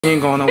You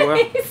ain't going nowhere.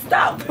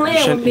 Stop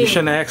playing with me. You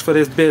shouldn't ask for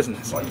this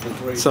business.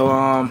 So,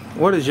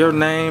 what is your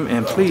name?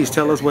 And please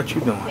tell us what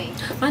you're doing.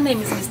 My name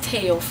is Miss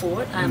TAO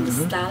Ford. I'm the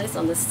stylist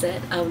on the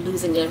set of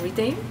Losing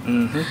Everything.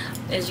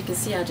 As you can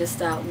see, I just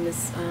styled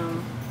Miss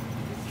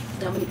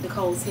Dominique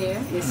Nicole's hair.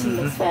 Yes, she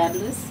looks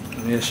fabulous.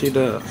 Yes, she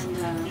does.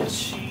 And, Yes,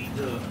 she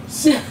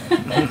does.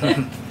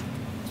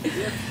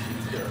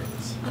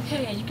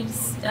 Okay, and you can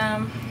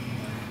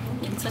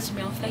touch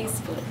me on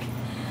Facebook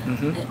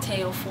at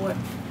TAO Ford.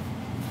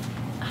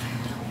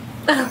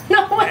 And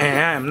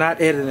I am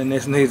not editing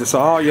this neither, so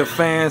all your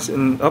fans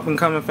and up and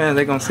coming fans,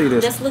 they're gonna see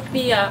this. Just look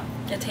me up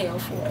at TAO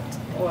Ford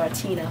or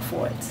Tina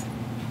Ford.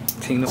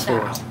 Tina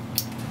Ford.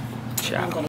 Ciao.